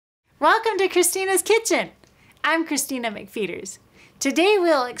Welcome to Kristina's Kitchen. I'm Kristina McFeeters. Today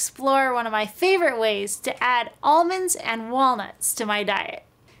we'll explore one of my favorite ways to add almonds and walnuts to my diet.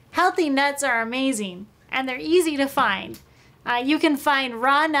 Healthy nuts are amazing and they're easy to find. You can find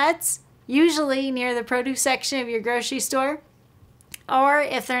raw nuts, usually near the produce section of your grocery store, or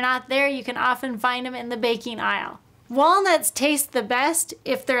if they're not there, you can often find them in the baking aisle. Walnuts taste the best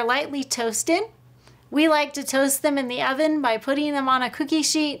if they're lightly toasted. We like to toast them in the oven by putting them on a cookie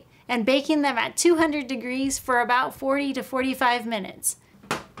sheet and baking them at 200 degrees for about 40 to 45 minutes.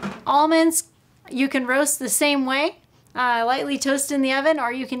 Almonds, you can roast the same way, lightly toast in the oven,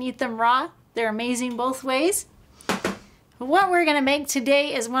 or you can eat them raw. They're amazing both ways. What we're gonna make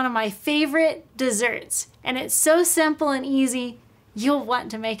today is one of my favorite desserts, and it's so simple and easy, you'll want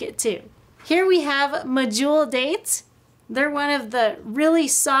to make it too. Here we have medjool dates. They're one of the really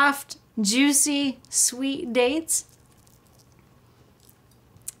soft, juicy, sweet dates.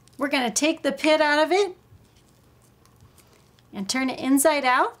 We're going to take the pit out of it and turn it inside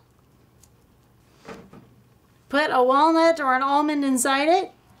out. Put a walnut or an almond inside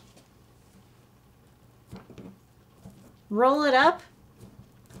it. Roll it up.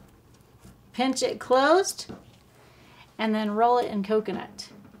 Pinch it closed. And then roll it in coconut.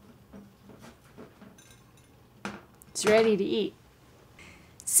 It's ready to eat.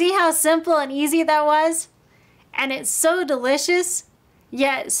 See how simple and easy that was? And it's so delicious,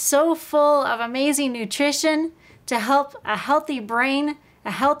 yet so full of amazing nutrition to help a healthy brain,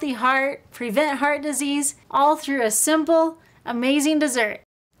 a healthy heart, prevent heart disease, all through a simple, amazing dessert.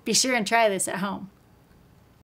 Be sure and try this at home.